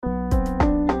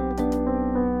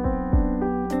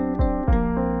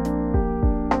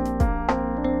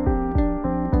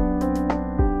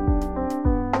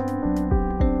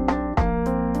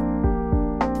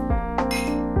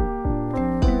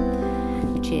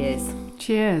Cheers.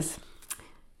 Cheers.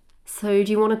 So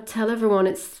do you want to tell everyone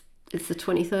it's the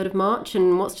 23rd of March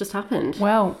and what's just happened?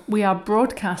 Well, we are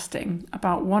broadcasting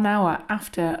about 1 hour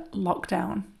after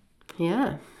lockdown.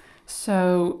 Yeah.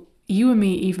 So you and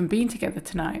me even being together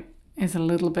tonight is a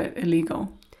little bit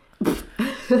illegal.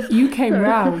 You came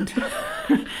round.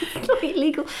 It's not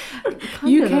illegal.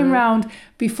 You came round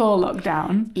before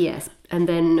lockdown. Yes. And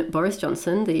then Boris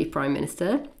Johnson, the Prime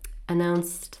Minister,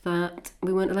 announced that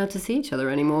we weren't allowed to see each other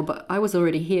anymore, but I was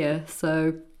already here,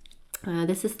 so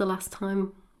this is the last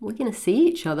time we're going to see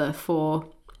each other for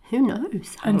who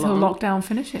knows how until long. Lockdown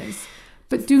finishes.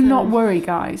 But do not worry,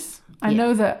 guys. I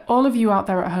know that all of you out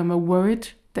there at home are worried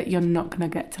that you're not going to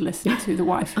get to listen to the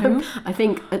wife who. I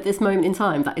think at this moment in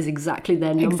time, that is exactly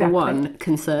their number one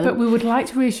concern. But we would like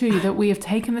to reassure you that we have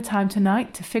taken the time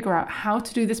tonight to figure out how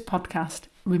to do this podcast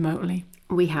remotely.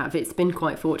 We have. It's been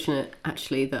quite fortunate,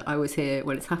 actually, that I was here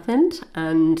when it's happened.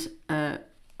 And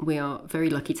we are very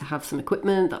lucky to have some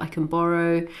equipment that I can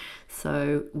borrow.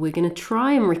 So we're going to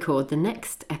try and record the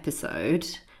next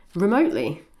episode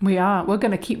remotely. We are. We're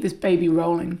going to keep this baby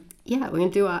rolling. Yeah, we're going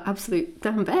to do our absolute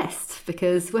damn best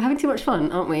because we're having too much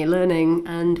fun, aren't we, learning,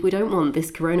 and we don't want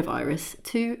this coronavirus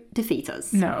to defeat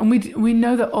us. No, and we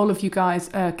know that all of you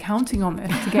guys are counting on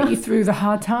this to get you through the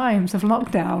hard times of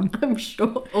lockdown. I'm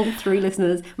sure all 3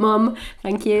 listeners. Mum,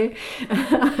 thank you.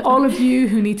 All of you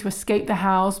who need to escape the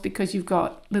house because you've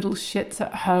got little shits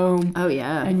at home. Oh,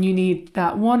 yeah. And you need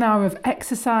that 1 hour of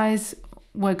exercise.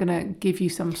 We're going to give you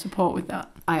some support with that.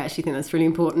 I actually think that's really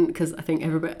important because I think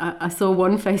everybody... I saw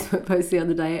one Facebook post the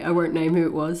other day, I won't name who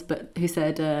it was, but who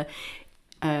said,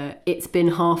 it's been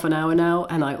half an hour now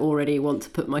and I already want to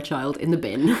put my child in the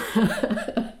bin.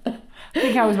 I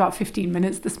think I was about 15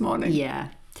 minutes this morning. Yeah.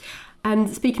 And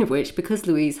speaking of which, because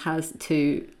Louise has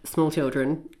 2 small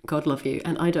children, God love you,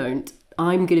 and I don't,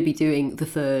 I'm going to be doing the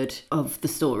third of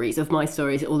my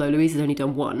stories, although Louise has only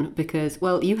done 1 because,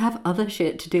 well, you have other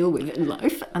shit to deal with in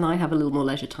life and I have a little more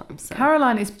leisure time. So.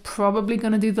 Caroline is probably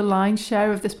going to do the lion's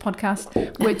share of this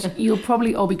podcast, which you'll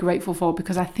probably all be grateful for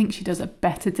because I think she does a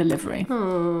better delivery.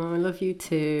 Oh, I love you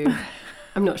too.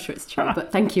 I'm not sure it's true,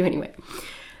 but thank you anyway.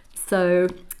 So,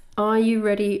 are you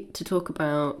ready to talk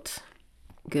about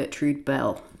Gertrude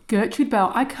Bell? Gertrude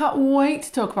Bell. I can't wait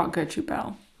to talk about Gertrude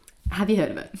Bell. Have you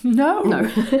heard of it? No.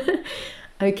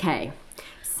 Okay.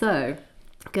 So,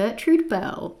 Gertrude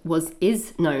Bell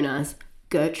is known as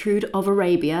Gertrude of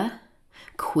Arabia,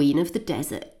 Queen of the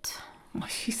Desert. Oh,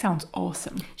 she sounds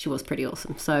awesome. She was pretty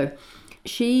awesome. So,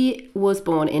 she was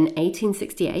born in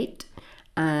 1868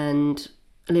 and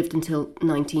lived until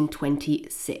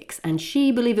 1926. And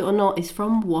she, believe it or not, is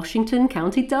from Washington,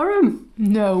 County Durham.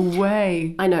 No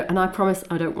way. I know, and I promise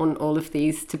I don't want all of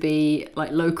these to be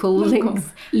like local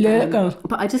links. Local.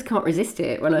 But I just can't resist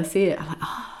it when I see it. I'm like,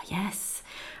 oh, yes.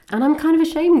 And I'm kind of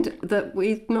ashamed that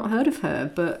we've not heard of her,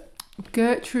 but...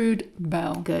 Gertrude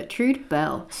Bell. Gertrude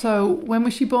Bell. So, when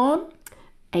was she born?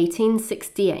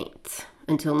 1868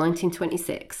 until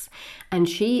 1926. And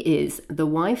she is the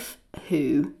wife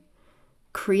who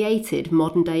created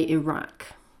modern-day Iraq.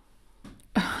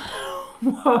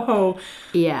 Whoa.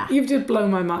 Yeah. You've just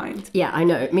blown my mind. Yeah, I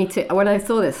know. Me too. When I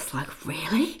saw this, I was like,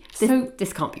 really?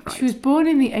 This can't be right. She was born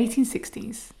in the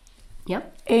 1860s.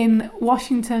 Yep. In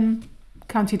Washington,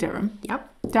 County Durham. Yep.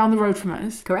 Down the road from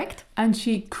us. Correct. And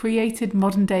she created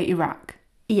modern-day Iraq.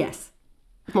 Yes.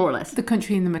 More or less. The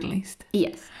country in the Middle East.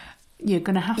 Yes. You're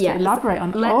going to have to elaborate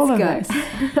on all of this.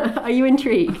 Are you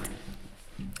intrigued?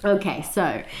 Okay,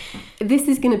 so this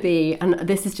is going to be, and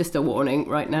this is just a warning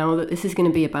right now, that this is going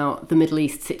to be about the Middle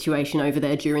East situation over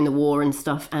there during the war and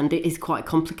stuff, and it is quite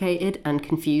complicated and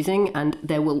confusing, and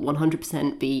there will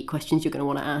 100% be questions you're going to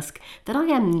want to ask that I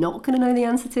am not going to know the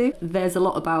answer to. There's a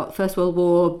lot about First World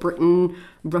War, Britain,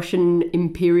 Russian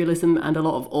imperialism, and a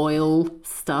lot of oil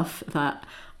stuff that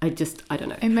I don't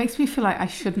know. It makes me feel like I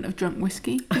shouldn't have drunk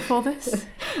whiskey before this.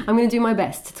 I'm going to do my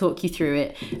best to talk you through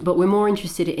it, but we're more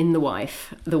interested in the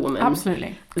wife, the woman.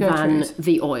 Absolutely. Than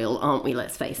the oil, aren't we?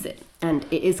 Let's face it. And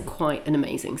it is quite an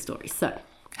amazing story. So,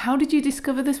 how did you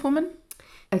discover this woman?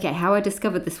 Okay, how I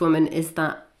discovered this woman is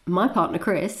that my partner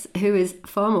Chris, who is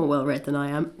far more well-read than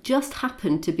I am, just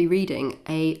happened to be reading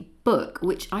a book,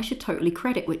 which I should totally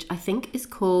credit, which I think is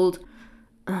called...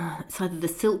 it's either the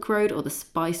Silk Road or the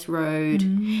Spice Road.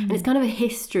 And it's kind of a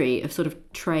history of sort of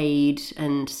trade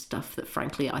and stuff that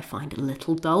frankly I find a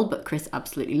little dull, but Chris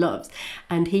absolutely loves.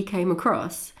 And he came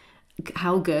across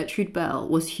how Gertrude Bell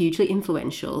was hugely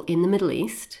influential in the Middle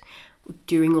East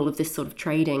during all of this sort of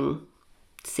trading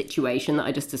situation that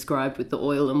I just described with the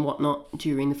oil and whatnot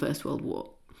during the First World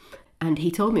War. And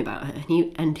he told me about her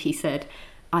and he said,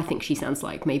 I think she sounds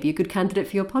like maybe a good candidate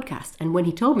for your podcast. And when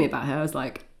he told me about her, I was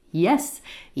like, yes,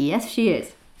 she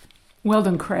is. Well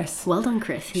done, Chris. Well done,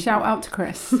 Chris. Shout out to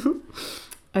Chris.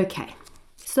 Okay,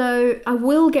 so I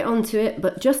will get onto it,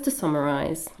 but just to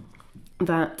summarise,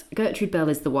 that Gertrude Bell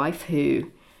is the wife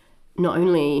who not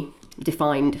only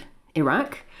defined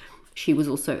Iraq, she was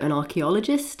also an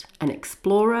archaeologist, an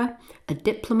explorer, a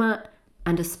diplomat,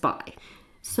 and a spy.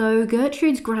 So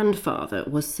Gertrude's grandfather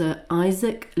was Sir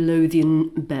Isaac Lothian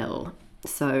Bell.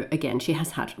 So again, she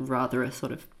has had rather a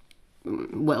sort of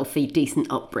wealthy, decent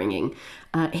upbringing.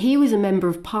 He was a member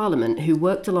of Parliament who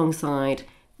worked alongside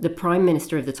the Prime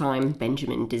Minister of the time,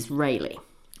 Benjamin Disraeli.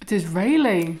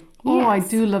 Disraeli? Oh, Yes. I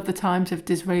do love the times of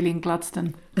Disraeli and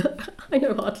Gladstone. I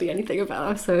know hardly anything about her,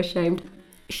 I'm so ashamed.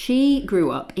 She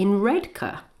grew up in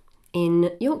Redcar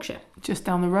in Yorkshire. Just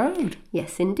down the road.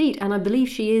 Yes, indeed. And I believe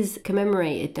she is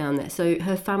commemorated down there. So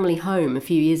her family home a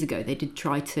few years ago, they did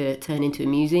try to turn into a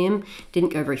museum.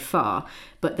 Didn't go very far.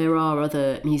 But there are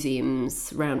other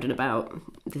museums round and about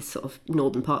this sort of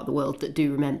northern part of the world that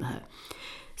do remember her.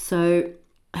 So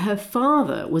her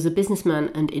father was a businessman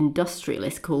and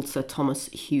industrialist called Sir Thomas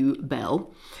Hugh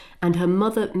Bell. And her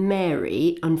mother,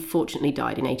 Mary, unfortunately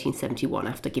died in 1871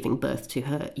 after giving birth to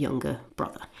her younger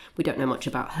brother. We don't know much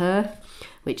about her,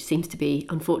 which seems to be,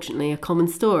 unfortunately, a common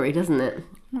story, doesn't it?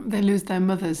 They lose their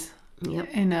mothers Yep.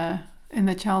 in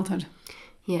their childhood.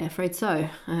 Yeah, afraid so.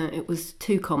 It was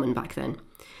too common back then.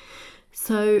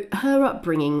 So her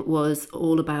upbringing was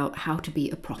all about how to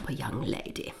be a proper young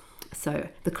lady. So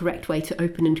the correct way to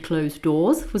open and close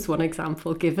doors was one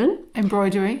example given.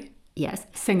 Embroidery. Yes.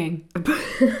 Singing.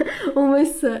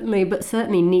 Almost certainly, but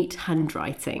certainly neat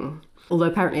handwriting. Although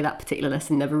apparently that particular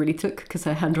lesson never really took because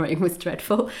her handwriting was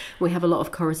dreadful. We have a lot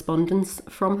of correspondence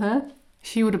from her.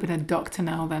 She would have been a doctor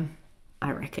now then.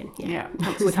 I reckon, yeah.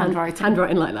 Yeah, With handwriting.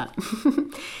 handwriting like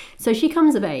that. So she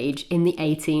comes of age in the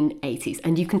 1880s,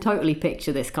 and you can totally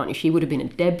picture this, can't you? She would have been a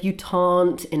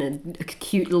debutante in a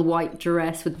cute little white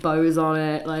dress with bows on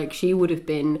it. Like, she would have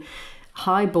been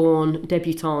high-born,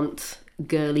 debutante,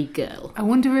 girly girl. I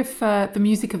wonder if the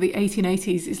music of the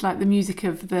 1880s is like the music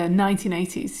of the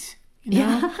 1980s. You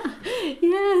know? Yeah.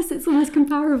 Yes, it's almost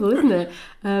comparable, isn't it?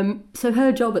 So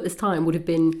her job at this time would have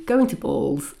been going to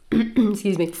balls,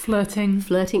 excuse me, Flirting.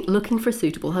 looking for a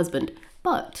suitable husband.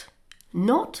 But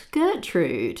not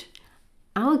Gertrude.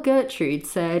 Our Gertrude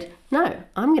said, no,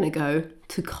 I'm going to go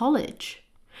to college.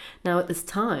 Now, at this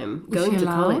time, Was going she to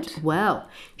allowed? college, well,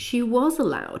 she was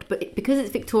allowed, but because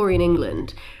it's Victorian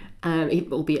England,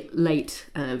 albeit late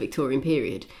Victorian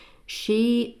period,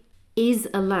 she is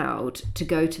allowed to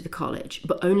go to the college,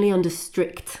 but only under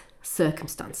strict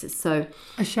circumstances. So,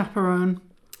 A chaperone.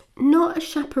 not a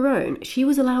chaperone. She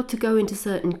was allowed to go into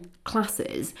certain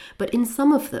classes, but in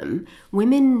some of them,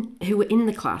 women who were in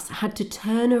the class had to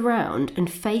turn around and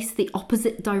face the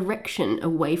opposite direction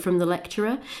away from the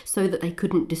lecturer so that they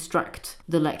couldn't distract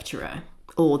the lecturer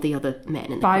or the other men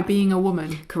in the By class. being a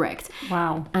woman. Correct.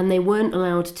 Wow. And they weren't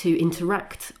allowed to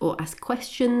interact or ask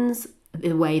questions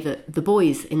the way that the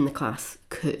boys in the class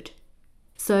could.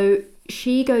 So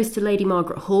she goes to Lady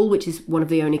Margaret Hall, which is one of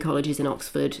the only colleges in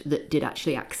Oxford that did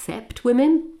actually accept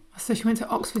women. So she went to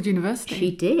Oxford University.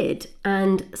 She did,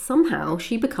 and somehow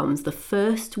she becomes the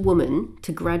first woman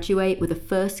to graduate with a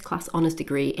first-class honours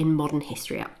degree in modern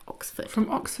history at Oxford.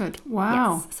 From Oxford.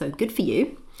 Wow. Yes, so good for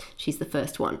you. She's the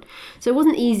first one. So it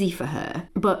wasn't easy for her,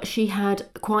 but she had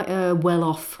quite a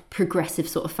well-off, progressive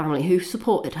sort of family who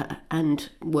supported her and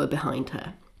were behind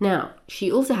her. Now,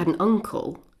 she also had an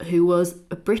uncle who was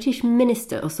a British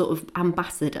minister or sort of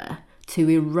ambassador to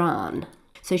Iran.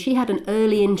 So she had an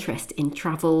early interest in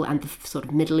travel and the sort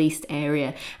of Middle East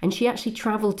area, and she actually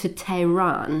travelled to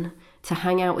Tehran to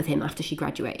hang out with him after she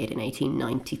graduated in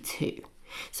 1892.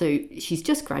 So she's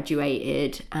just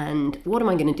graduated, and what am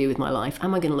I going to do with my life?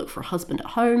 Am I going to look for a husband at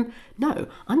home? No,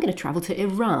 I'm going to travel to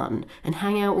Iran and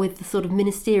hang out with the sort of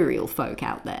ministerial folk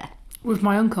out there. With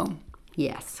my uncle.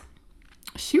 Yes.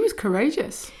 She was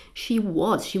courageous. She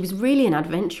was. She was really an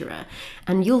adventurer.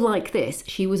 And you'll like this,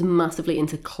 she was massively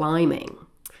into climbing.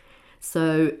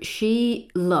 So she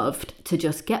loved to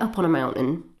just get up on a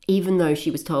mountain, even though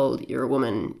she was told, you're a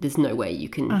woman, there's no way you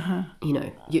can,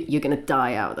 you're going to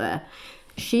die out there.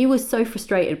 She was so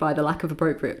frustrated by the lack of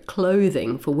appropriate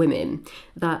clothing for women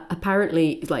that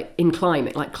apparently, like in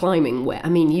climbing, like climbing wear. I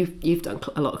mean, you've done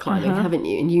a lot of climbing, haven't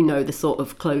you? And you know the sort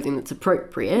of clothing that's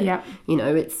appropriate. Yeah. You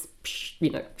know, it's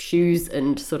shoes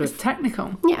and sort of It's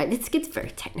technical. yeah, it's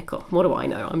very technical. What do I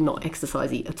know? I'm not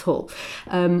exercisey at all.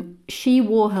 She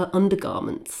wore her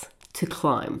undergarments to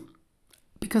climb.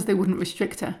 Because they wouldn't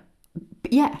restrict her.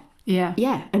 Yeah, Yeah.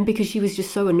 Yeah, and because she was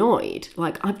just so annoyed,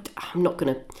 like I'm not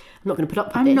gonna put up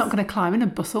with this. I'm not going to climb in a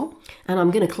bustle. And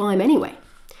I'm gonna climb anyway,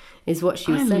 is what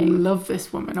she was saying. I love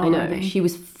this woman already. I know, she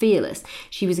was fearless.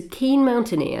 She was a keen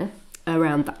mountaineer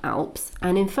around the Alps,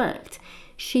 and in fact,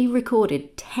 she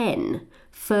recorded 10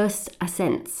 first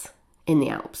ascents in the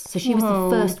Alps. So she was the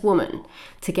first woman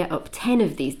to get up 10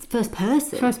 of these, first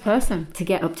person to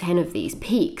get up 10 of these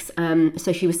peaks.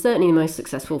 So she was certainly the most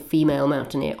successful female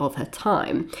mountaineer of her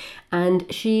time.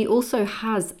 And she also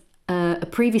has a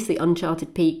previously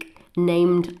uncharted peak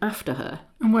named after her.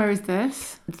 And where is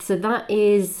this? So that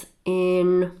is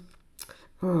in,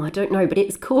 I don't know, but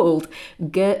it's called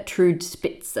Gertrude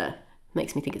Spitze.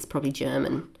 Makes me think it's probably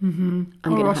German.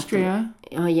 Mm-hmm. Or Austria.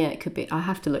 Oh, yeah, it could be. I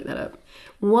have to look that up.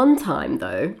 One time,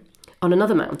 though, on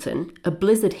another mountain, a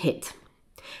blizzard hit.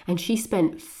 And she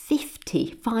spent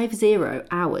 50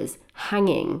 hours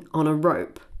hanging on a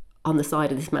rope on the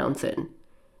side of this mountain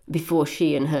before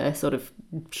she and her sort of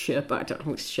Sherpa, I don't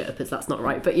know, Sherpas, that's not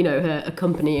right, but, her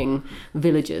accompanying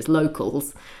villagers,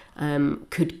 locals,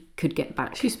 could get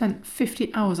back. She spent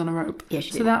 50 hours on a rope. Yeah,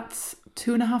 she did. So that's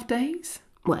 2.5 days?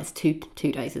 Well, it's two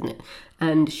days, isn't it?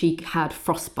 And she had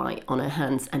frostbite on her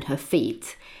hands and her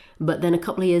feet. But then a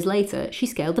couple of years later, she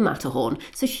scaled the Matterhorn.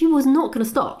 So she was not going to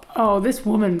stop. Oh, this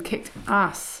woman kicked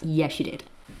ass. Yeah, she did.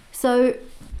 So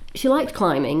she liked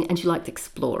climbing and she liked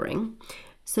exploring.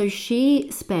 So she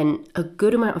spent a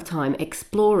good amount of time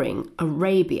exploring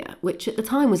Arabia, which at the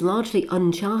time was largely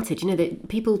uncharted. That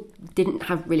people didn't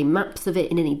have really maps of it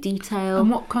in any detail.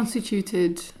 And what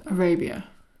constituted Arabia?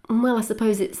 Well, I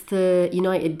suppose it's the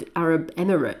United Arab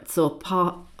Emirates, or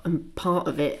part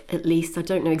of it at least. I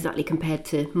don't know exactly compared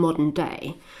to modern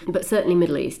day, but certainly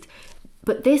Middle East.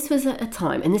 But this was at a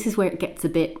time, and this is where it gets a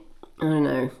bit, I don't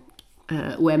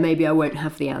know, where maybe I won't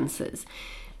have the answers.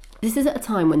 This is at a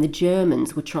time when the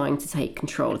Germans were trying to take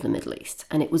control of the Middle East,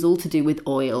 and it was all to do with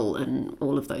oil and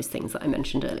all of those things that I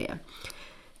mentioned earlier.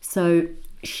 So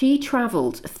she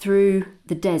travelled through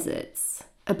the deserts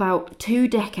about 2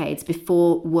 decades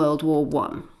before World War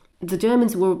I. The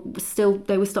Germans were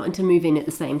starting to move in at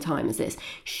the same time as this.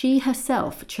 She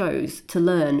herself chose to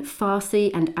learn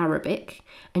Farsi and Arabic,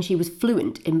 and she was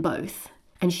fluent in both.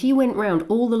 And she went round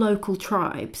all the local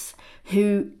tribes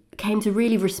who came to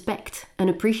really respect and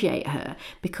appreciate her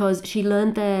because she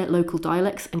learned their local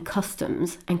dialects and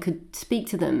customs and could speak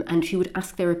to them, and she would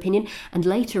ask their opinion. And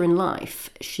later in life,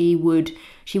 she was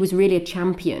really a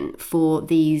champion for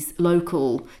these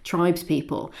local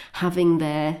tribespeople having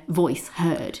their voice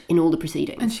heard in all the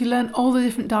proceedings. And she learned all the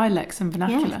different dialects and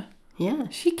vernacular. Yeah.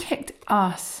 She kicked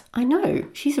ass. I know.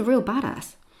 She's a real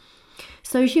badass.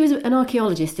 So she was an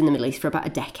archaeologist in the Middle East for about a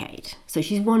decade. So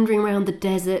she's wandering around the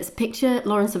deserts. Picture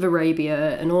Lawrence of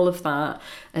Arabia and all of that.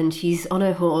 And she's on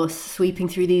her horse, sweeping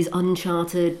through these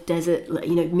uncharted desert,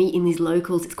 meeting these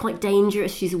locals. It's quite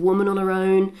dangerous. She's a woman on her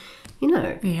own,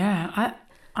 Yeah,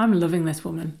 I'm loving this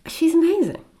woman. She's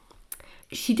amazing.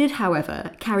 She did,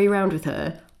 however, carry around with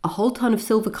her a whole ton of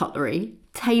silver cutlery,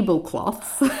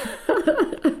 tablecloths,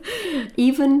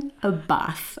 even a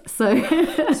bath. So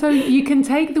you can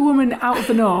take the woman out of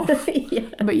the north, yeah.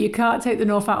 But you can't take the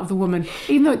north out of the woman,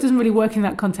 even though it doesn't really work in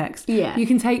that context. Yeah. You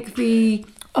can take the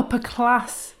upper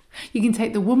class. You can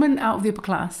take the woman out of the upper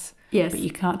class. Yes. But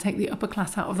you can't take the upper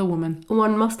class out of the woman.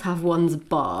 One must have one's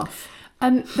bath.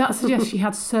 And that suggests she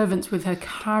had servants with her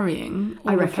carrying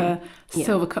all of her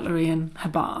silver cutlery and her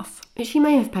bath. She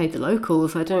may have paid the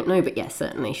locals, I don't know, but yes,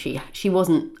 certainly she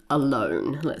wasn't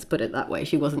alone, let's put it that way.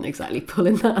 She wasn't exactly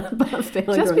pulling that bath behind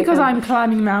her. Just because I'm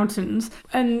climbing mountains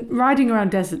and riding around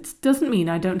deserts doesn't mean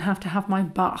I don't have to have my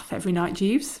bath every night,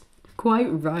 Jeeves. Quite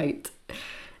right.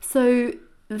 So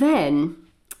then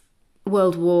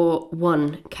World War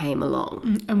I came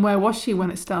along. And where was she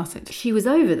when it started? She was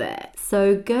over there.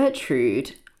 So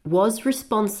Gertrude was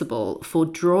responsible for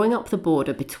drawing up the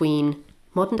border between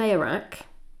modern-day Iraq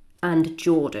and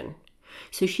Jordan.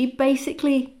 So she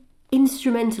basically,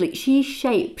 instrumentally, she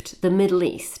shaped the Middle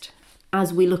East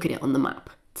as we look at it on the map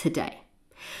today,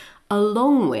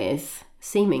 along with,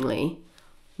 seemingly,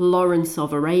 Lawrence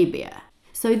of Arabia.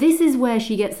 So this is where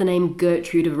she gets the name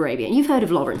Gertrude of Arabia. You've heard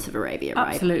of Lawrence of Arabia,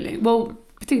 right? Absolutely. Well,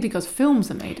 particularly because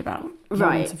films are made about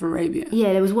Lawrence of Arabia.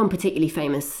 Yeah, there was one particularly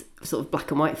famous sort of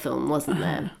black and white film, wasn't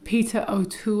there? Peter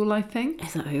O'Toole, I think.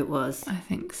 Is that who it was? I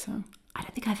think so. I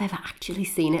don't think I've ever actually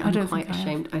seen it. I don't I'm quite think I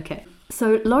ashamed. Okay.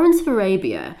 So Lawrence of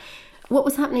Arabia, what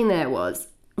was happening there was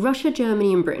Russia,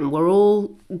 Germany and Britain were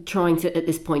all trying to, at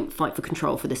this point, fight for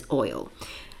control for this oil.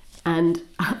 And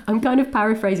I'm kind of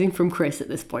paraphrasing from Chris at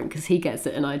this point because he gets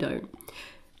it and I don't.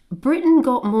 Britain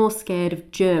got more scared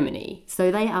of Germany,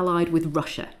 so they allied with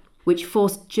Russia, which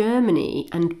forced Germany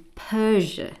and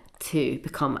Persia to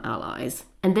become allies.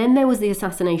 And then there was the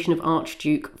assassination of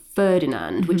Archduke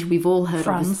Ferdinand, which we've all heard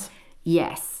Franz. of.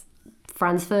 Yes.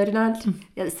 Franz Ferdinand?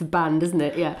 Yeah, it's the band, isn't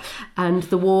it? Yeah. And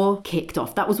the war kicked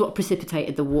off. That was what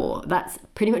precipitated the war. That's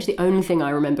pretty much the only thing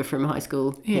I remember from high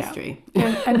school history.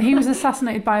 And he was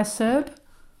assassinated by a Serb?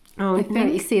 Oh, no,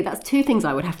 you see, that's two things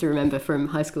I would have to remember from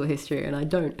high school history, and I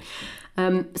don't.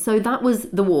 So that was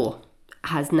the war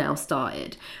has now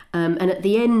started. And at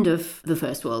the end of the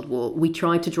First World War, we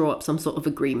tried to draw up some sort of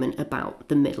agreement about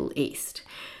the Middle East.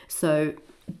 So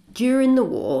during the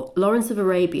war, Lawrence of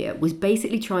Arabia was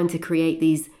basically trying to create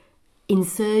these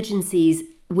insurgencies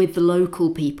with the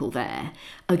local people there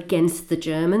against the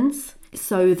Germans,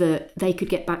 so that they could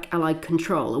get back Allied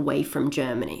control away from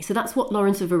Germany. So that's what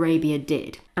Lawrence of Arabia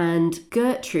did. And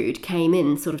Gertrude came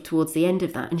in sort of towards the end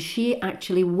of that, and she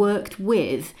actually worked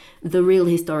with the real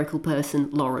historical person,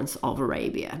 Lawrence of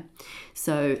Arabia.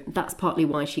 So that's partly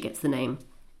why she gets the name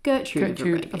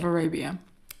Gertrude of Arabia.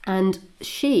 And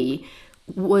she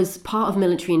was part of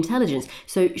military intelligence.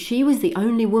 So she was the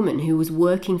only woman who was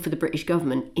working for the British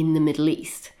government in the Middle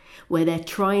East, where they're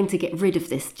trying to get rid of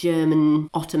this German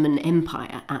Ottoman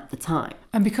Empire at the time.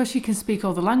 And because she can speak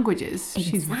all the languages,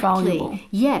 she's valuable.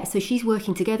 Yeah, so she's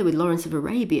working together with Lawrence of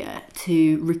Arabia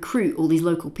to recruit all these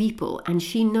local people, and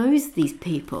she knows these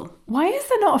people. Why is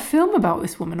there not a film about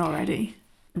this woman already?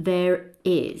 There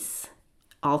is.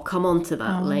 I'll come on to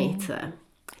that later.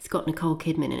 It's got Nicole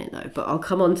Kidman in it, though, but I'll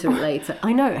come on to it later.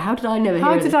 I know, how did I never hear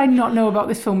How it? did I not know about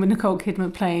this film with Nicole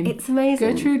Kidman playing? It's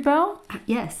amazing. Gertrude Bell?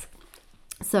 Yes.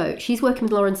 So she's working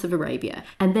with Lawrence of Arabia,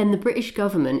 and then the British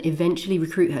government eventually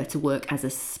recruit her to work as a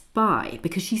spy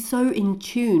because she's so in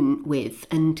tune with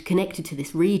and connected to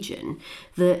this region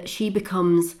that she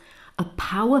becomes a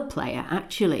power player,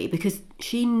 actually, because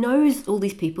she knows all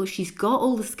these people, she's got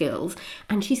all the skills,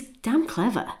 and she's damn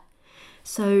clever.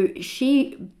 So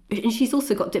she's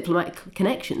also got diplomatic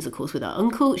connections, of course, with her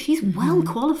uncle. She's well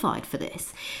qualified for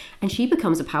this. And she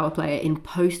becomes a power player in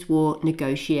post-war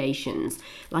negotiations.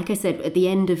 Like I said, at the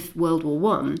end of World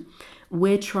War I,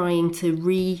 we're trying to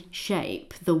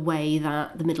reshape the way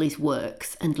that the Middle East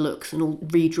works and looks and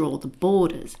redraw the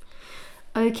borders.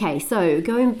 Okay, so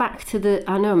going back to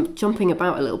I know I'm jumping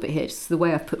about a little bit here, just the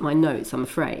way I've put my notes, I'm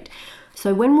afraid.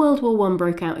 So when World War I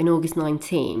broke out in August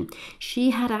 19,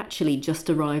 she had actually just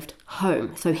arrived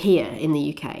home, so here in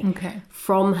the UK,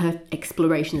 from her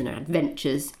explorations and her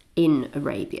adventures in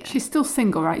Arabia. She's still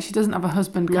single, right? She doesn't have a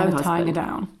husband kind of tying her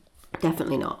down.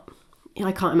 Definitely not.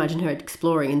 I can't imagine her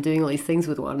exploring and doing all these things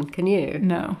with one, can you?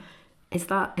 No. Is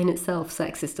that in itself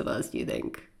sexist of us, do you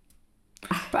think?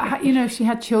 But, she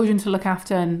had children to look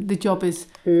after, and the job is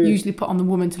usually put on the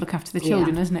woman to look after the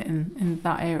children, isn't it, in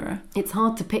that era? It's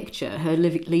hard to picture her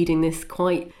leading this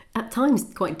at times,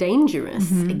 quite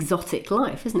dangerous, exotic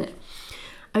life, isn't it?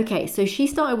 Okay, so she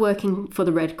started working for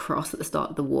the Red Cross at the start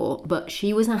of the war, but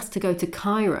she was asked to go to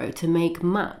Cairo to make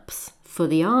maps for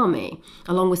the army,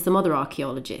 along with some other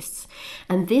archaeologists.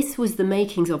 And this was the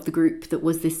makings of the group that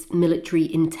was this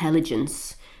military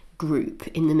intelligence group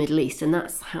in the Middle East, and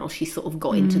that's how she sort of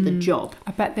got into the job.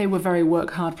 I bet they were very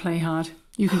work hard, play hard.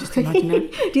 You can just imagine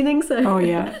it. Do you think so? Oh,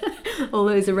 yeah. All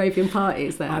those Arabian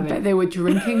parties they're having. I bet they were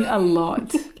drinking a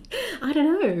lot. I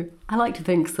don't know. I like to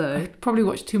think so. Probably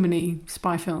watched too many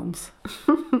spy films.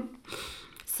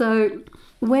 So,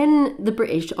 when the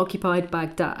British occupied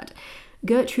Baghdad,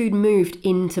 Gertrude moved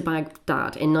into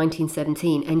Baghdad in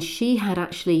 1917, and she had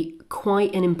actually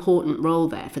quite an important role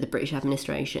there for the British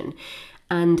administration.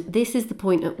 And this is the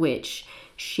point at which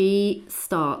she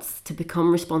starts to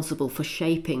become responsible for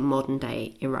shaping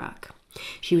modern-day Iraq.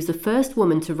 She was the first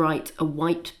woman to write a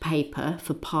white paper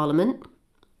for Parliament,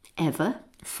 ever.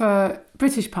 For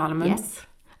British Parliament? Yes,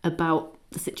 about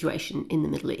the situation in the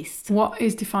Middle East. What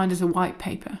is defined as a white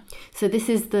paper? So this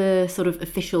is the sort of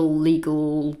official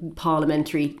legal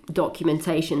parliamentary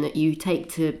documentation that you take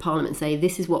to Parliament and say,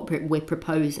 this is what we're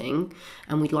proposing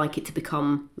and we'd like it to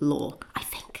become law, I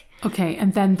think. Okay,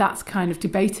 and then that's kind of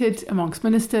debated amongst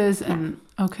ministers and...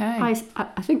 Okay. I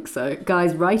think so.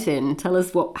 Guys, write in. Tell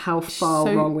us how far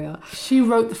wrong we are. She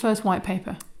wrote the first white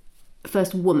paper?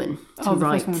 First woman to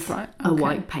write a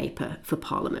white paper for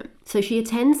Parliament. So she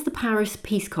attends the Paris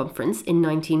Peace Conference in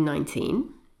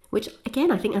 1919, which,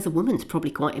 again, I think as a woman is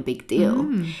probably quite a big deal.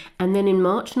 And then in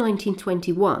March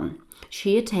 1921,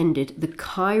 she attended the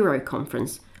Cairo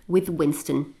Conference with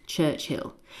Winston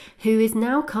Churchill, who is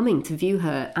now coming to view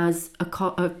her as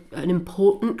an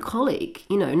important colleague,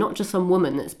 not just some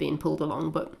woman that's being pulled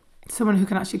along, but... Someone who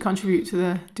can actually contribute to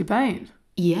the debate.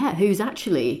 Yeah, who's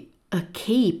actually a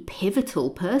key pivotal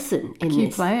person in Key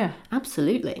this. player.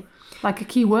 Absolutely. Like a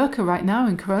key worker right now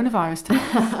in coronavirus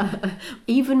times.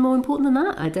 Even more important than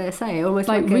that, I dare say. Almost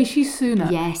like Rishi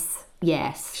Sunak.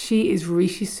 Yes. She is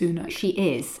Rishi Sunak. She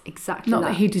is, exactly Not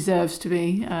that he deserves to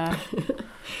be.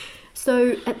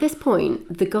 So at this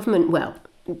point, the government, well,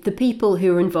 the people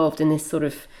who are involved in this sort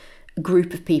of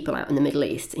group of people out in the Middle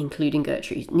East, including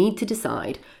Gertrude, need to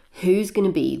decide who's going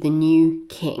to be the new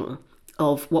king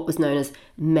of what was known as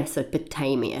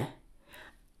Mesopotamia.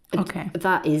 Okay.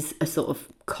 That is a sort of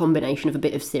combination of a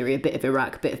bit of Syria, a bit of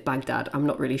Iraq, a bit of Baghdad. I'm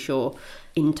not really sure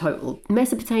in total.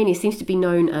 Mesopotamia seems to be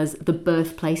known as the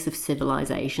birthplace of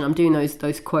civilization. I'm doing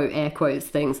those quote, air quotes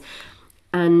things.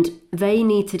 And they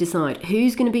need to decide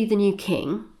who's going to be the new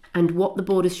king and what the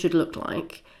borders should look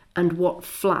like and what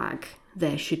flag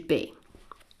there should be.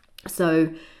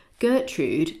 So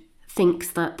Gertrude thinks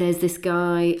that there's this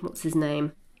guy, what's his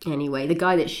name? Anyway, the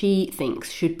guy that she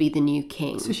thinks should be the new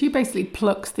king. So she basically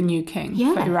plucks the new king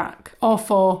for Iraq or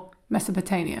for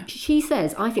Mesopotamia. She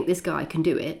says, I think this guy can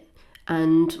do it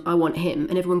and I want him.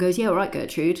 And everyone goes, yeah, all right,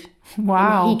 Gertrude.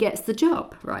 Wow. And he gets the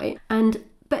job, right? And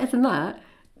better than that,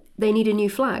 they need a new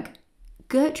flag.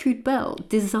 Gertrude Bell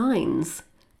designs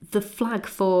the flag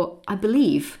for, I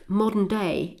believe, modern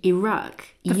day Iraq.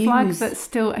 The flag that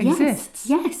still exists?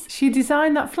 Yes. She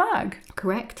designed that flag?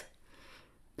 Correct.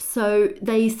 So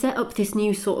they set up this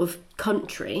new sort of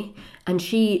country and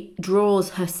she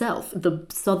draws herself the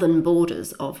southern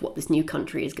borders of what this new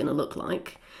country is going to look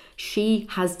like. She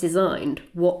has designed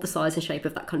what the size and shape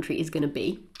of that country is going to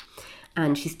be.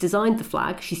 And she's designed the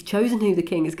flag. She's chosen who the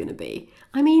king is going to be.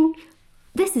 I mean,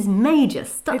 this is major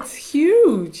stuff. It's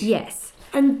huge. Yes.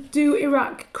 And do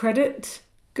Iraq credit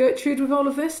Gertrude with all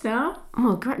of this now?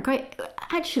 Oh, great.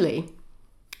 Actually,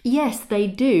 yes, they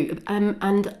do.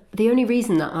 And the only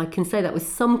reason that I can say that with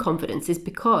some confidence is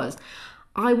because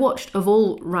I watched, of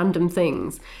all random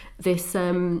things, this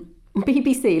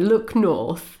BBC Look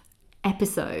North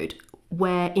episode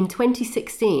where in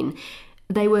 2016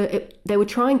 they were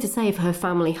trying to save her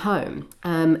family home,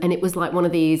 and it was like one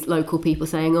of these local people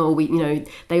saying, "Oh,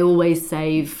 they always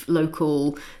save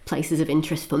local places of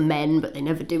interest for men, but they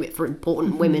never do it for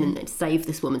important women, and they'd save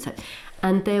this woman's home."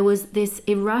 And there was this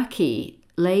Iraqi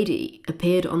lady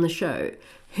appeared on the show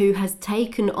who has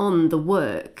taken on the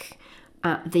work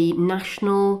at the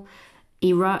National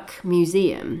Iraq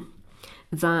Museum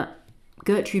that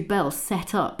Gertrude Bell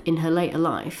set up in her later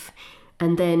life.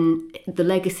 And then the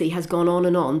legacy has gone on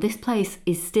and on. This place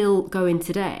is still going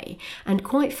today and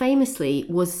quite famously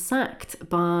was sacked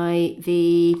by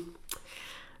the...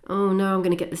 Oh no, I'm going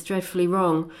to get this dreadfully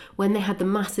wrong. When they had the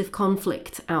massive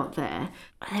conflict out there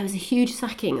was a huge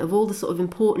sacking of all the sort of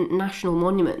important national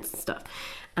monuments and stuff.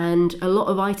 And a lot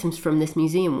of items from this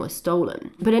museum were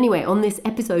stolen. But anyway, on this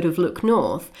episode of Look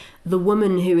North, the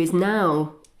woman who is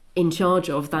now in charge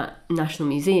of that National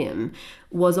Museum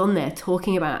was on there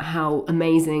talking about how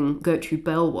amazing Gertrude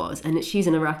Bell was and that she's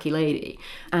an Iraqi lady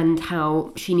and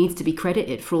how she needs to be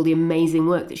credited for all the amazing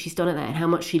work that she's done at there and how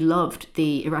much she loved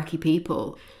the Iraqi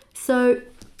people. So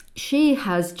she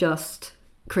has just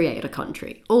created a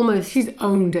country. Almost. She's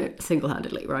owned it.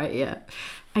 Single-handedly, right? Yeah.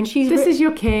 And this is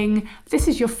your king. This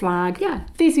is your flag. Yeah.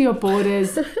 These are your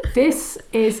borders. This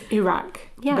is Iraq.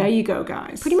 Yeah. There you go,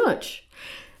 guys. Pretty much.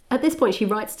 At this point, she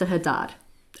writes to her dad.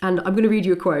 And I'm going to read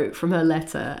you a quote from her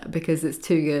letter because it's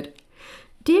too good.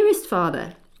 "Dearest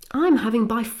father, I'm having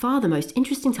by far the most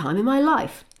interesting time in my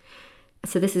life."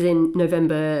 So this is in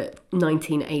November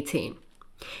 1918.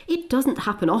 "It doesn't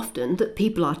happen often that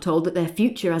people are told that their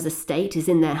future as a state is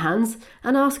in their hands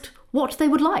and asked what they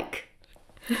would like."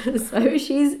 So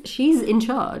she's in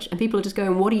charge and people are just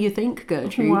going, "What do you think,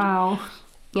 Gertrude?" Wow.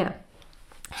 Yeah.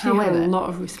 She had a lot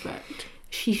of respect.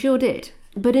 She sure did.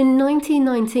 But in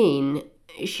 1919,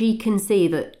 she can see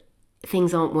that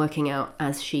things aren't working out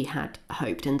as she had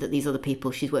hoped and that these other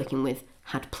people she's working with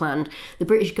had planned. The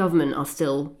British government are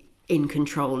still in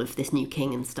control of this new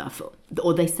king and stuff,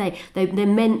 or they say they're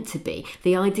meant to be.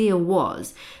 The idea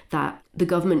was that the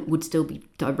government would still be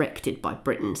directed by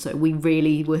Britain, so we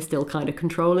really were still kind of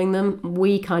controlling them.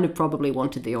 We kind of probably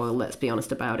wanted the oil, let's be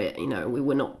honest about it. We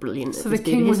were not brilliant. So the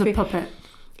king was a puppet?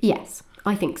 Yes,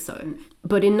 I think so.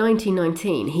 But in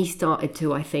 1919, he started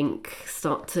to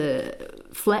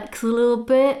flex a little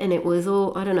bit, and it was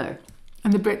all, I don't know.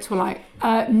 And the Brits were like,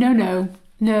 no,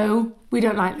 we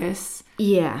don't like this.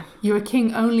 Yeah. You're a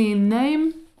king only in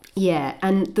name. Yeah,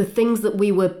 and the things that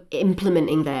we were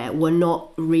implementing there were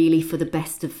not really for the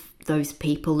best of those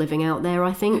people living out there,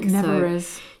 I think. It never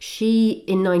is. She,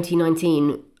 in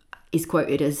 1919, is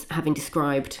quoted as having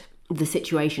described the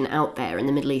situation out there in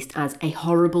the Middle East as a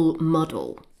horrible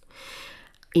muddle.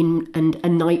 and a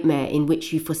nightmare in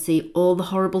which you foresee all the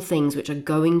horrible things which are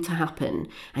going to happen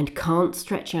and can't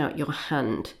stretch out your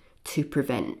hand to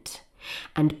prevent.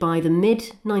 And by the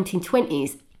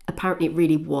mid-1920s, apparently it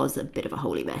really was a bit of a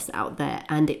holy mess out there,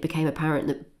 and it became apparent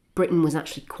that Britain was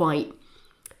actually quite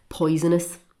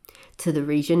poisonous to the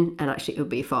region, and actually it would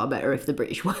be far better if the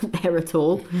British weren't there at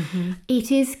all. Mm-hmm.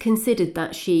 It is considered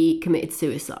that she committed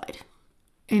suicide.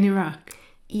 In Iraq?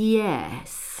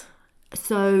 Yes.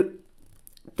 So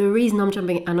the reason I'm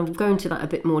jumping, and I'll go into that a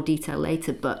bit more detail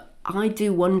later, but I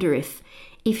do wonder if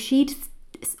she'd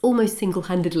almost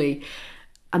single-handedly,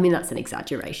 I mean, that's an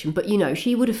exaggeration, but, you know,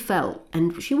 she would have felt,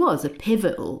 and she was a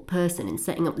pivotal person in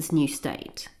setting up this new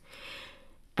state.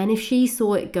 And if she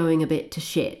saw it going a bit to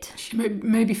shit... She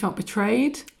maybe felt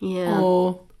betrayed? Yeah.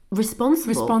 Or...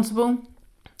 Responsible?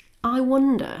 I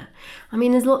wonder. I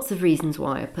mean, there's lots of reasons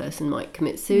why a person might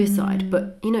commit suicide,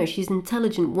 but, you know, she's an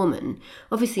intelligent woman,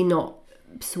 obviously not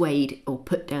swayed or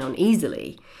put down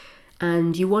easily.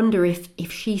 And you wonder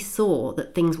if she saw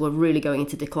that things were really going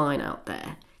into decline out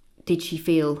there, did she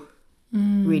feel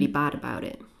really bad about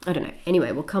it? I don't know.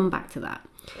 Anyway, we'll come back to that.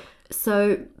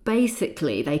 So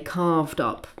basically, they carved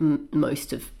up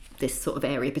most of this sort of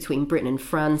area between Britain and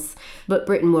France, but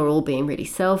Britain were all being really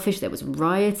selfish. There was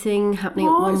rioting happening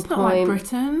at one it's point. Not like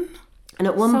Britain. And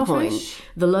at one point,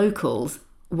 the locals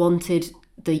wanted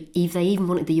they even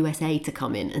wanted the USA to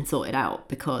come in and sort it out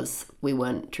because we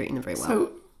weren't treating them very well.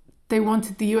 So they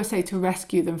wanted the USA to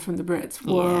rescue them from the Brits.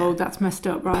 Whoa, yeah. That's messed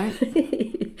up, right?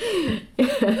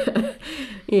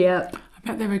 Yeah. I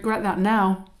bet they regret that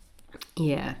now.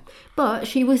 Yeah, but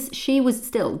she was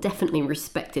still definitely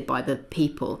respected by the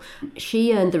people.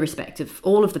 She earned the respect of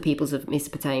all of the peoples of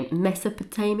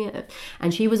Mesopotamia,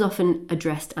 and she was often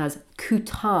addressed as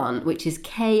Khutan, which is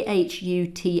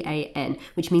Khutan,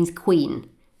 which means queen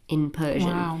in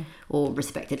Persian, or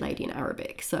respected lady in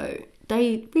Arabic. So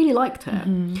they really liked her.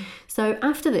 Mm-hmm. So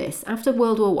after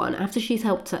World War I, after she's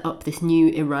helped set up this new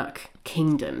Iraq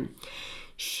kingdom,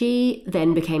 she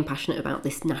then became passionate about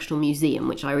this National Museum,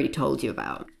 which I already told you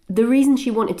about. The reason she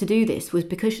wanted to do this was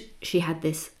because she had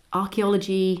this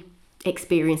archaeology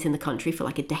experience in the country for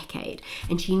like a decade,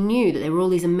 and she knew that there were all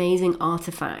these amazing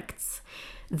artifacts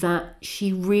that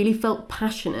she really felt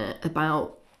passionate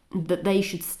about, that they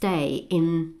should stay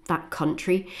in that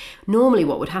country. Normally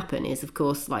what would happen is, of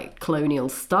course, like colonial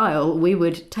style, we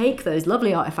would take those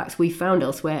lovely artifacts we found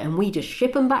elsewhere and we just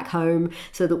ship them back home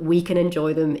so that we can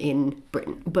enjoy them in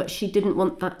Britain. But she didn't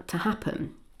want that to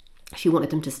happen. She wanted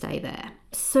them to stay there.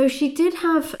 So she did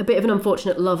have a bit of an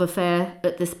unfortunate love affair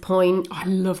at this point. I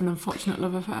love an unfortunate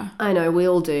love affair. I know, we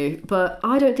all do. But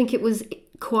I don't think it was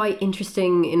quite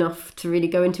interesting enough to really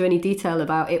go into any detail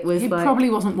about. It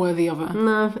probably wasn't worthy of her.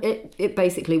 No, it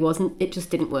basically wasn't. It just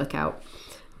didn't work out.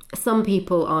 Some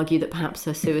people argue that perhaps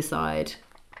her suicide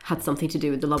had something to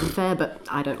do with the love affair, but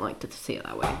I don't like to see it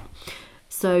that way.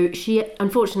 So she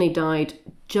unfortunately died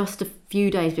just a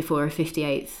few days before her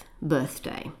 58th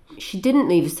birthday. She didn't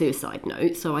leave a suicide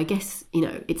note, so I guess, you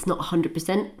know, it's not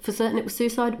 100% for certain it was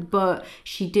suicide, but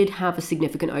she did have a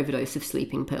significant overdose of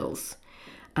sleeping pills.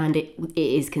 And it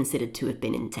is considered to have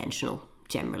been intentional,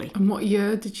 generally. And what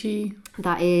year did she...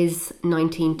 That is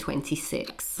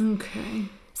 1926. Okay.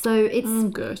 So it's... Oh,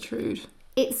 Gertrude.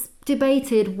 It's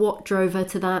debated what drove her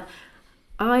to that.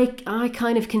 I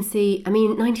kind of can see... I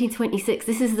mean, 1926,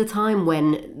 this is the time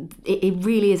when it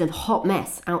really is a hot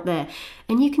mess out there.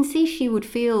 And you can see she would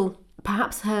feel...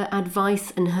 Perhaps her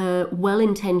advice and her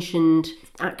well-intentioned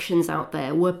actions out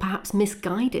there were perhaps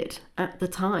misguided at the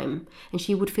time, and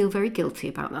she would feel very guilty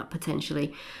about that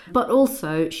potentially. But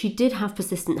also, she did have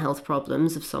persistent health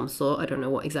problems of some sort, I don't know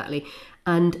what exactly,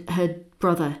 and her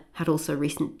brother had also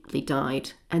recently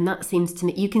died, and that seems to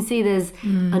me, you can see there's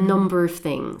a number of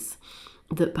things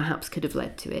that perhaps could have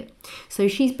led to it. So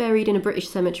she's buried in a British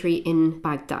cemetery in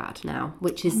Baghdad now,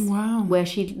 which is where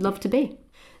she'd love to be.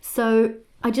 So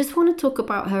I just want to talk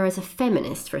about her as a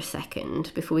feminist for a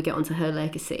second before we get onto her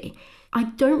legacy. I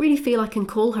don't really feel I can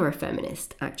call her a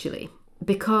feminist, actually,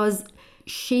 because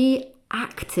she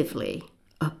actively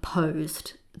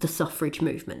opposed the suffrage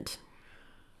movement.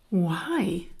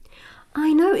 Why?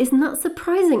 I know, isn't that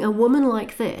surprising? A woman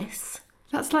like this.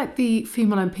 That's like the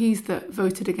female MPs that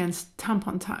voted against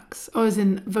tampon tax, or as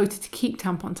in voted to keep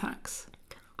tampon tax.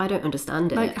 I don't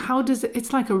understand it. Like, how does it...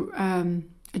 It's like a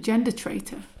gender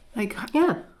traitor. Like,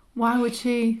 yeah. Why would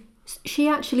she? She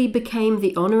actually became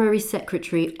the honorary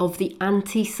secretary of the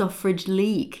Anti-Suffrage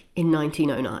League in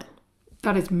 1909.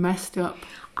 That is messed up.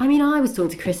 I mean, I was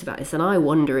talking to Chris about this, and I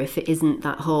wonder if it isn't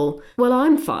that whole, well,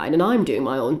 I'm fine and I'm doing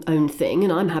my own thing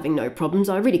and I'm having no problems.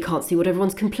 I really can't see what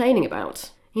everyone's complaining about.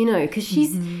 You know, because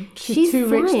she's too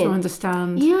rich to flying.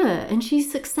 understand. Yeah, and she's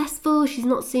successful. She's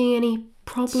not seeing any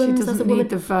problems She as a doesn't woman. need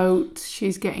the vote.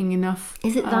 She's getting enough.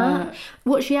 Is it that?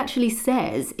 What she actually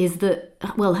says is that,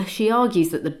 well, she argues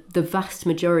that the vast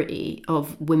majority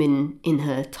of women in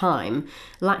her time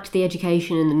lacked the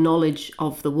education and the knowledge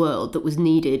of the world that was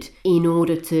needed in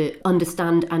order to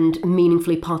understand and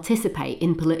meaningfully participate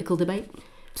in political debate.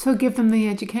 So give them the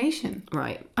education.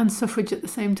 Right. And suffrage at the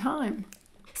same time.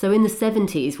 So in the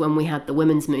 70s, when we had the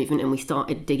women's movement and we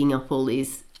started digging up all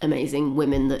these amazing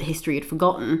women that history had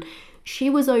forgotten,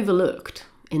 she was overlooked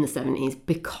in the 70s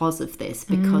because of this,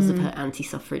 because of her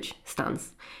anti-suffrage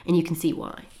stance. And you can see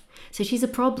why. So she's a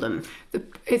problem.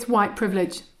 It's white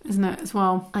privilege, isn't it, as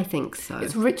well? I think so.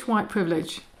 It's rich white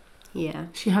privilege. Yeah.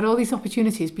 She had all these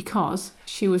opportunities because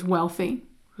she was wealthy.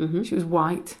 Mm-hmm. She was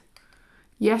white.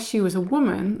 Yes, she was a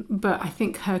woman, but I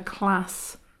think her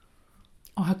class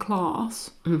or her class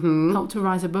helped her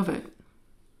rise above it.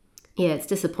 Yeah, it's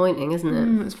disappointing, isn't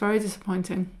it? It's very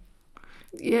disappointing.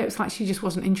 Yeah, it's like she just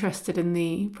wasn't interested in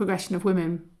the progression of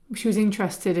women. She was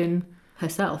interested in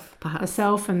herself, perhaps.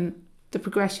 Herself and the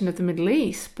progression of the Middle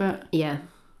East, but... Yeah,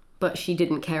 but she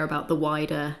didn't care about the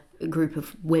wider group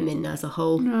of women as a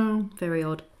whole. No. Very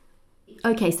odd.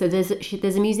 Okay, so there's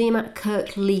a museum at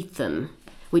Kirkleatham,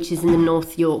 which is in the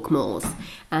North York Moors,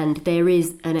 and there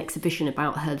is an exhibition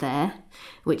about her there,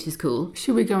 which is cool.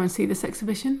 Should we go and see this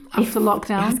exhibition after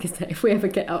lockdown? I was going to say, if we ever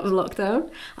get out of lockdown,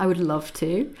 I would love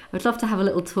to. I would love to have a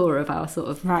little tour of our sort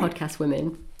of podcast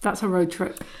women. That's a road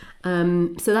trip.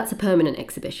 So that's a permanent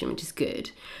exhibition, which is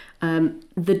good.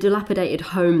 The dilapidated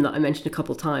home that I mentioned a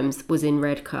couple times was in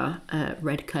Redcar,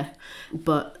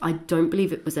 but I don't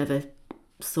believe it was ever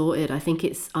sorted. I think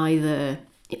it's either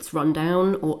it's run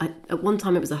down, or at one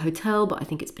time it was a hotel, but I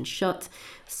think it's been shut.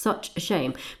 Such a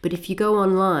shame. But if you go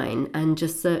online and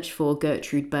just search for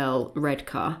Gertrude Bell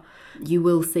Redcar, you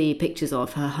will see pictures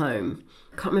of her home.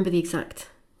 I can't remember the exact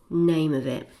name of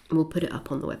it. We'll put it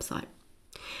up on the website.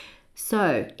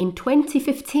 So in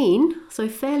 2015, so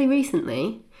fairly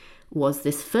recently, was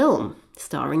this film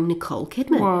starring Nicole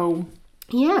Kidman. Whoa.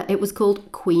 Yeah, it was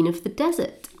called Queen of the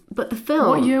Desert. But the film...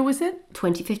 What year was it?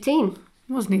 2015.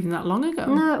 It wasn't even that long ago.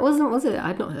 No, it wasn't, was it?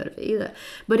 I'd not heard of it either.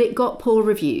 But it got poor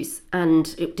reviews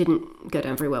and it didn't go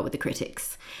down very well with the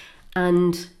critics.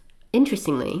 And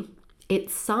interestingly, it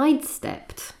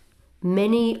sidestepped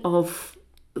many of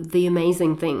the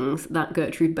amazing things that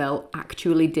Gertrude Bell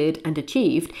actually did and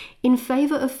achieved in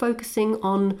favour of focusing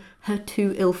on her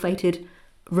two ill-fated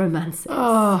romances.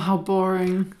 Oh, how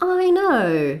boring. I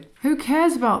know. Who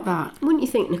cares about that? Wouldn't you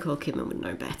think Nicole Kidman would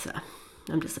know better?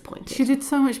 I'm disappointed. She did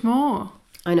so much more.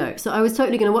 I know. So I was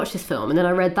totally going to watch this film, and then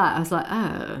I read that. I was like,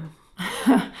 oh,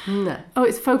 no. Oh,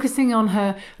 it's focusing on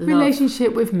her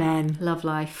relationship with men. Love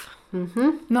life.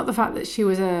 Not the fact that she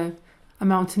was a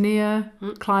mountaineer,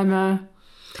 climber,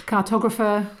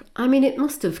 cartographer. I mean, it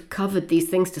must have covered these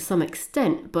things to some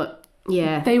extent, but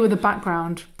yeah. They were the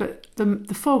background, but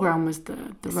the foreground was the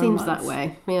romance. Seems that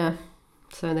way, yeah.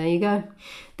 So there you go.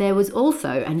 There was also,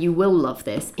 and you will love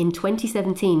this, in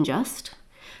 2017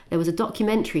 there was a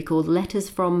documentary called Letters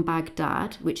from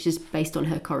Baghdad, which is based on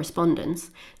her correspondence,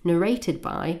 narrated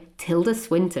by Tilda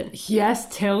Swinton.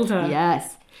 Yes, Tilda.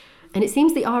 Yes. And it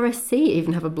seems the RSC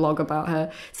even have a blog about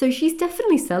her. So she's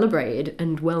definitely celebrated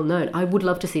and well known. I would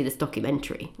love to see this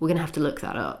documentary. We're going to have to look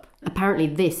that up. Apparently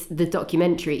the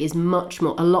documentary is much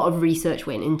more, a lot of research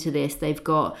went into this. They've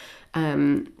got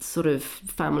sort of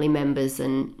family members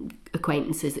and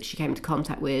acquaintances that she came into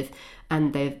contact with.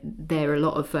 And there are a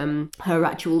lot of her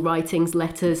actual writings,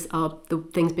 letters are the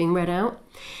things being read out.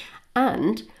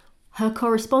 And her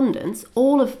correspondence,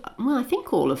 I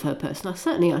think all of her personal,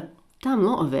 certainly a damn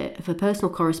lot of it, of her personal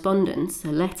correspondence,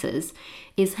 her letters,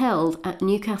 is held at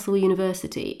Newcastle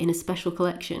University in a special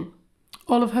collection.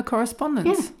 All of her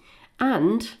correspondence? Yeah.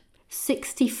 And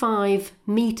 65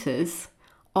 metres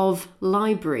of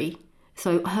library.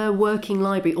 So her working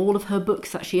library, all of her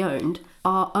books that she owned,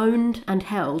 are owned and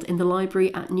held in the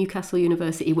library at Newcastle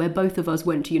University, where both of us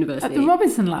went to university. At the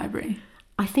Robinson Library?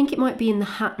 I think it might be in the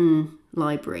Hatton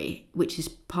Library, which is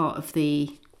part of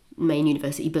the main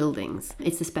university buildings.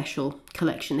 It's a special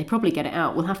collection. They probably get it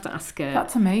out. We'll have to ask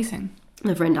That's amazing.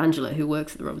 My friend Angela, who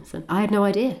works at the Robinson. I had no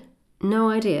idea. No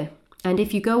idea. And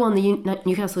if you go on the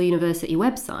Newcastle University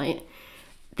website,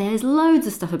 there's loads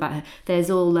of stuff about her. There's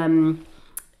all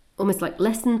almost like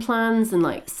lesson plans and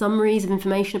like summaries of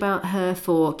information about her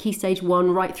for Key Stage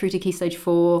 1 right through to Key Stage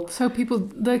 4. So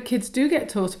the kids do get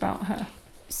taught about her?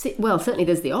 Well, certainly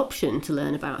there's the option to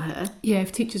learn about her. Yeah,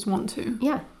 if teachers want to.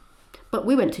 Yeah. But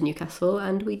we went to Newcastle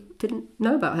and we didn't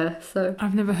know about her, so...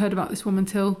 I've never heard about this woman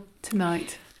till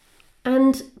tonight.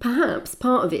 And perhaps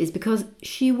part of it is because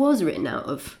she was written out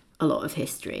of a lot of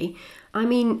history. I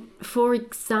mean, for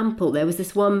example, there was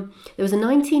a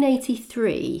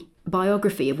 1983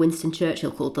 biography of Winston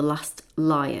Churchill called The Last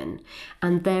Lion.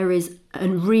 And there is a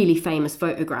really famous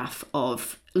photograph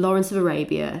of Lawrence of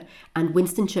Arabia and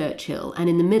Winston Churchill, and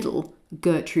in the middle,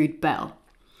 Gertrude Bell.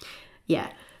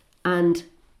 Yeah. And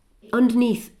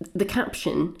underneath the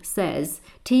caption says,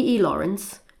 T.E.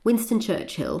 Lawrence, Winston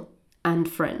Churchill, and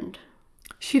friend.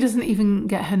 She doesn't even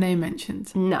get her name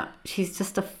mentioned. No, she's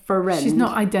just a friend. She's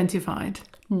not identified.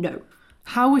 No.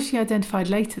 How was she identified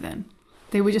later then?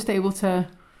 They were just able to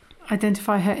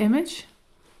identify her image?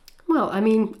 Well, I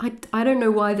mean, I don't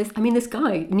know why this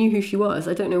guy knew who she was.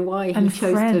 I don't know why he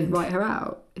chose to write her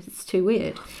out. It's too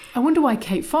weird. I wonder why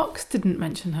Kate Fox didn't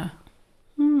mention her.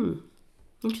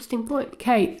 Interesting point.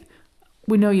 Kate,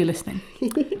 we know you're listening.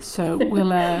 So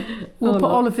we'll put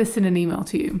all of this in an email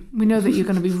to you. We know that you're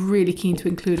going to be really keen to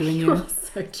include her in your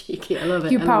so cheeky. I love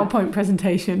it. Your PowerPoint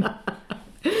presentation.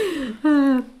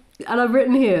 And I've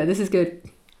written here, this is good.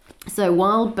 So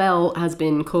while Bell has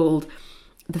been called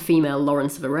the female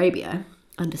Lawrence of Arabia,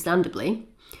 understandably.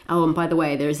 Oh, and by the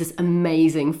way, there is this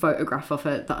amazing photograph of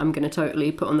her that I'm going to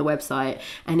totally put on the website.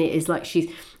 And it is like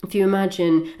if you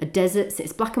imagine a desert,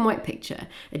 it's a black and white picture,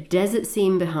 a desert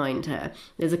scene behind her.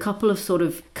 There's a couple of sort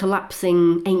of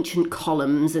collapsing ancient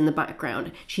columns in the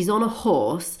background. She's on a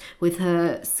horse with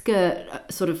her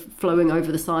skirt sort of flowing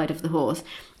over the side of the horse,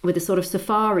 with a sort of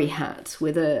safari hat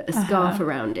with a scarf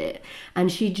around it.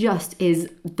 And she just is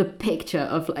the picture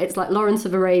of, it's like Lawrence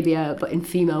of Arabia, but in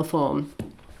female form.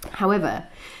 However,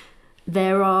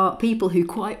 there are people who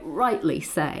quite rightly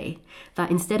say that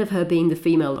instead of her being the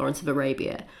female Lawrence of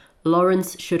Arabia,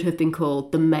 Lawrence should have been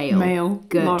called the male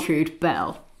Gertrude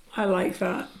Bell. I like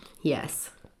that. Yes,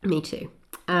 me too.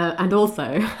 And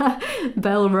also,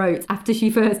 Bell wrote, after she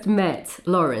first met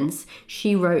Lawrence,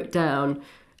 she wrote down,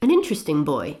 an interesting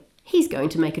boy. He's going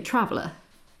to make a traveller.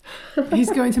 He's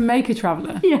going to make a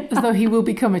traveller? Yeah. As though he will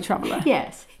become a traveller?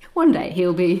 Yes. One day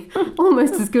he'll be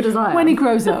almost as good as I am. When he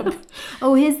grows up.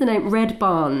 Oh, here's the name. Red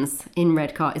Barns in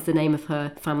Redcart is the name of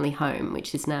her family home,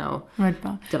 which is now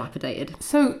dilapidated.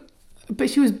 So, but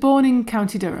she was born in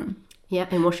County Durham. Yeah,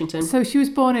 in Washington. So she was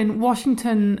born in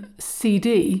Washington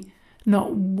CD,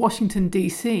 not Washington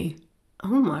DC. Oh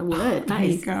my word, that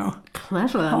is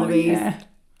clever, Louise. Yeah.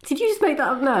 Did you just make that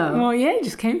up now? Oh yeah, it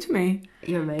just came to me.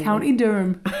 You're amazing. County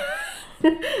Durham.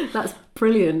 That's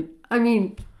brilliant. I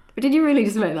mean, did you really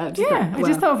just make that? I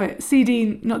just thought of it.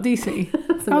 CD, not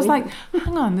DC. I was like,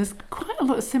 hang on, there's quite a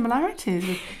lot of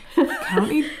similarities with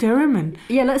County Durham and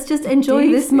yeah, let's just enjoy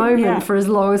DC, this moment for as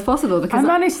long as possible. Because I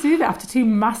managed to do that after 2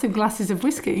 massive glasses of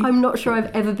whiskey. I'm not sure I've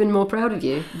ever been more proud of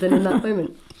you than in that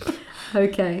moment.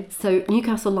 Okay, so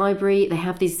Newcastle Library, they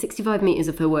have these 65 metres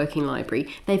of her working library.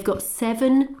 They've got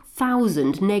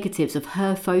 7,000 negatives of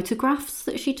her photographs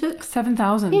that she took.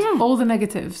 7,000? Yeah. All the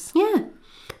negatives? Yeah.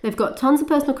 They've got tons of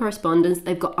personal correspondence,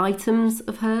 they've got items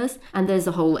of hers, and there's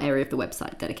a whole area of the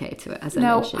website dedicated to it, as I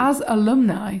mentioned. Now, as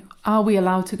alumni, are we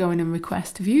allowed to go in and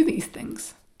request to view these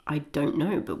things? I don't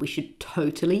know, but we should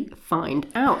totally find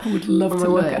out. I would love to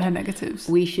look at her negatives.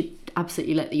 We should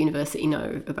absolutely let the university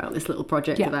know about this little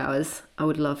project of ours. I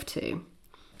would love to.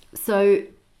 So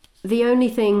the only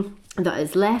thing that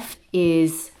is left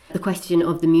is the question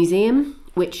of the museum,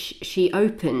 which she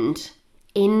opened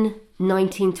in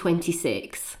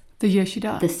 1926. The year she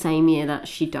died? The same year that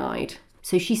she died.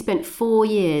 So she spent 4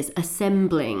 years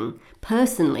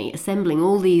personally assembling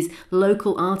all these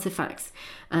local artefacts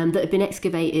that had been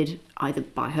excavated either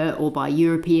by her or by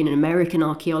European and American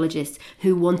archaeologists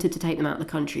who wanted to take them out of the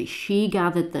country. She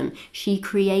gathered them. She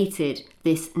created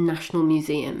this national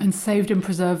museum. And saved and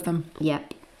preserved them.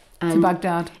 Yep. To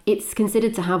Baghdad. It's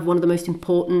considered to have one of the most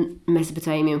important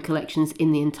Mesopotamian collections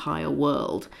in the entire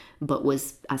world, but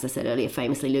was, as I said earlier,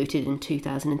 famously looted in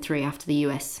 2003 after the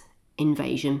US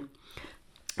invasion.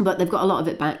 But they've got a lot of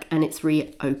it back and it's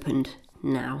reopened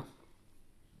now.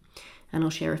 And I'll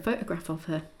share a photograph of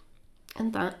her.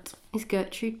 And that is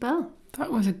Gertrude Bell.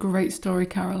 That was a great story,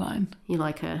 Caroline. You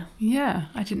like her? Yeah,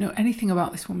 I didn't know anything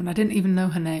about this woman. I didn't even know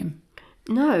her name.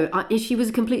 No, she was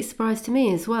a complete surprise to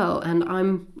me as well. And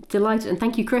I'm delighted. And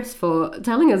thank you, Chris, for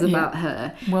telling us about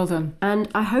her. Well done. And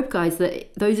I hope, guys,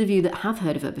 that those of you that have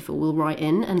heard of her before will write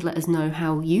in and let us know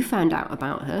how you found out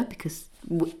about her. Because,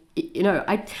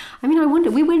 I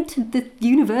wonder, we went to the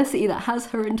university that has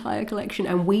her entire collection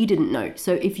and we didn't know.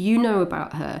 So if you know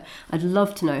about her, I'd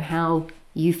love to know how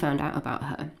you found out about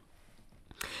her.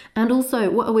 And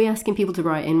also, what are we asking people to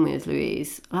write in with,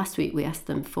 Louise? Last week we asked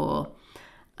them for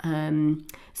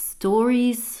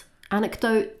stories,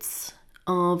 anecdotes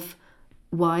of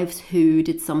wives who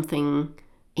did something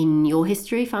in your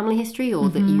history, family history, or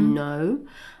that you know.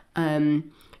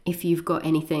 If you've got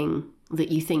anything that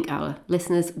you think our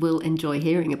listeners will enjoy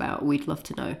hearing about, we'd love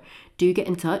to know. Do get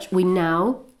in touch. We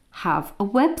now have a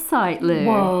website, Lou.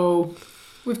 Whoa.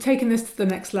 We've taken this to the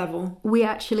next level. We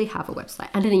actually have a website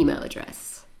and an email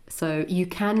address. So you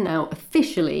can now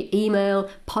officially email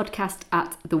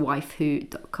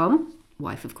podcast@thewifewho.com.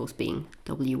 Wife, of course, being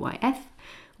WYF.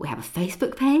 We have a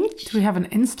Facebook page. Do we have an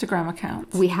Instagram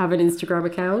account? We have an Instagram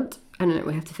account. I don't know,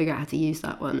 we have to figure out how to use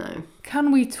that one, though.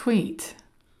 Can we tweet?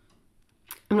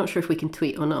 I'm not sure if we can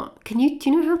tweet or not. Do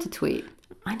you know how to tweet?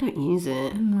 I don't use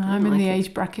it. I'm in the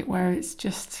age bracket where it's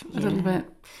just a little bit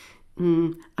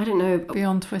I don't know.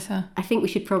 beyond Twitter. I think we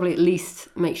should probably at least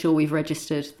make sure we've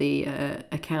registered the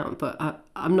account, but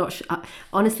I'm not sure.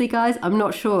 Honestly, guys, I'm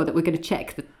not sure that we're going to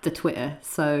check the Twitter.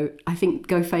 So I think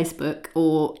go Facebook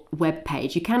or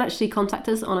webpage. You can actually contact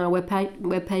us on our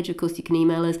webpage. Of course, you can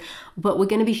email us, but we're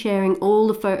going to be sharing all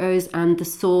the photos and the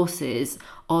sources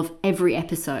of every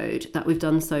episode that we've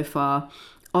done so far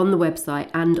on the website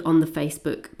and on the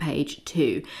Facebook page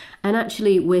too. And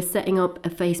actually, we're setting up a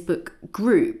Facebook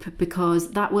group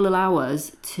because that will allow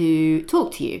us to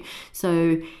talk to you.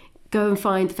 So go and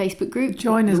find the Facebook group.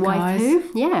 Join us, guys. Who.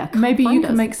 Yeah. Maybe you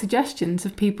can make suggestions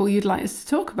of people you'd like us to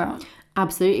talk about.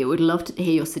 Absolutely. We'd love to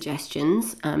hear your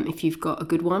suggestions. If you've got a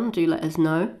good one, do let us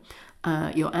know.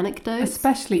 Your anecdotes.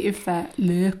 Especially if they're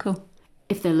local.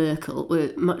 If they're local,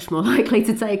 we're much more likely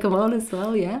to take them on as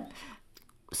well, yeah.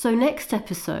 So next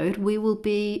episode, we will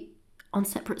be on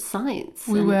separate sites.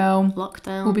 We will.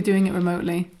 Lockdown. We'll be doing it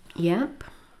remotely. Yep.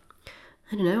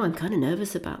 I don't know. I'm kind of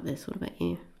nervous about this. What about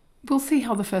you? We'll see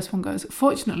how the first one goes.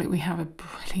 Fortunately, we have a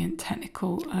brilliant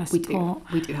technical support.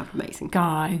 We do have amazing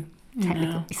guy.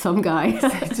 Technical. Some guy.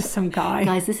 Just some guy.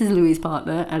 Guys, this is Louise's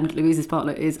partner, and Louise's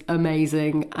partner is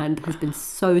amazing and has been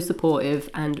so supportive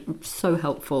and so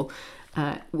helpful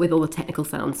with all the technical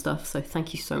sound stuff. So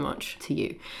thank you so much to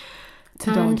you.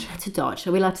 To Dodge. To Dodge.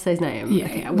 Are we allowed to say his name? Yeah.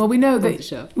 Okay, well, we know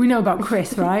that we know about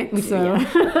Chris, right? We do,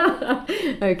 yeah.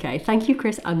 Okay. Thank you,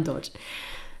 Chris and Dodge.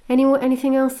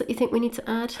 Anything else that you think we need to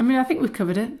add? I mean, I think we've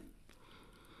covered it.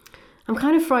 I'm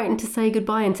kind of frightened to say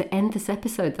goodbye and to end this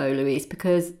episode, though, Louise,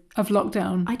 because of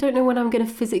lockdown. I don't know when I'm going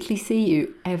to physically see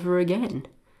you ever again.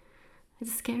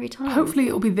 It's a scary time. Hopefully,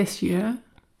 it'll be this year.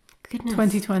 Goodness.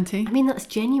 2020. I mean, that's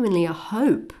genuinely a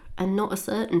hope and not a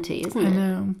certainty, isn't it? I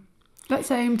know.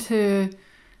 Let's aim to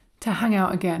hang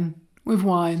out again with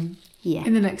wine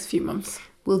in the next few months.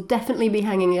 We'll definitely be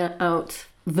hanging out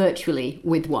virtually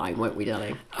with wine, won't we,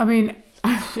 darling? I mean,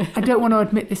 I don't want to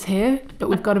admit this here, but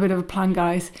we've got a bit of a plan,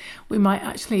 guys. We might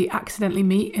actually accidentally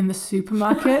meet in the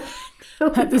supermarket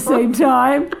at the same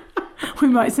time. We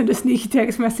might send a sneaky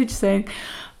text message saying,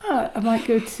 I might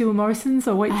go to a Morrison's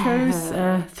or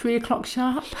Waitrose, 3 o'clock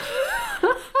sharp.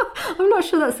 I'm not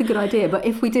sure that's a good idea, but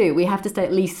if we do, we have to stay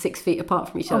at least 6 feet apart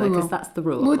from each other because that's the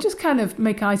rule. We'll just kind of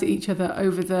make eyes at each other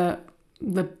over the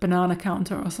banana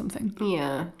counter or something.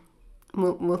 Yeah,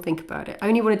 we'll think about it. I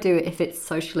only want to do it if it's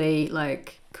socially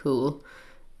cool.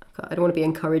 I don't want to be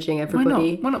encouraging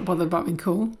everybody. We're not bothered about being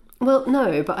cool. Well,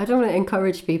 no, but I don't want to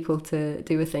encourage people to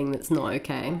do a thing that's not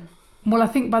okay. Well, I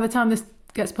think by the time this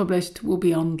gets published, we'll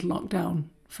be on lockdown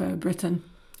for Britain.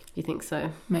 You think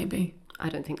so? Maybe. I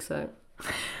don't think so.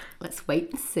 Let's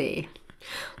wait and see.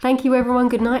 Thank you, everyone.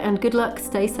 Good night and good luck.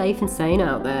 Stay safe and sane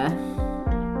out there.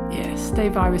 Yeah, stay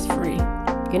virus free.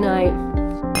 Good night.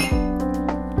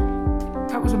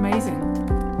 That was amazing.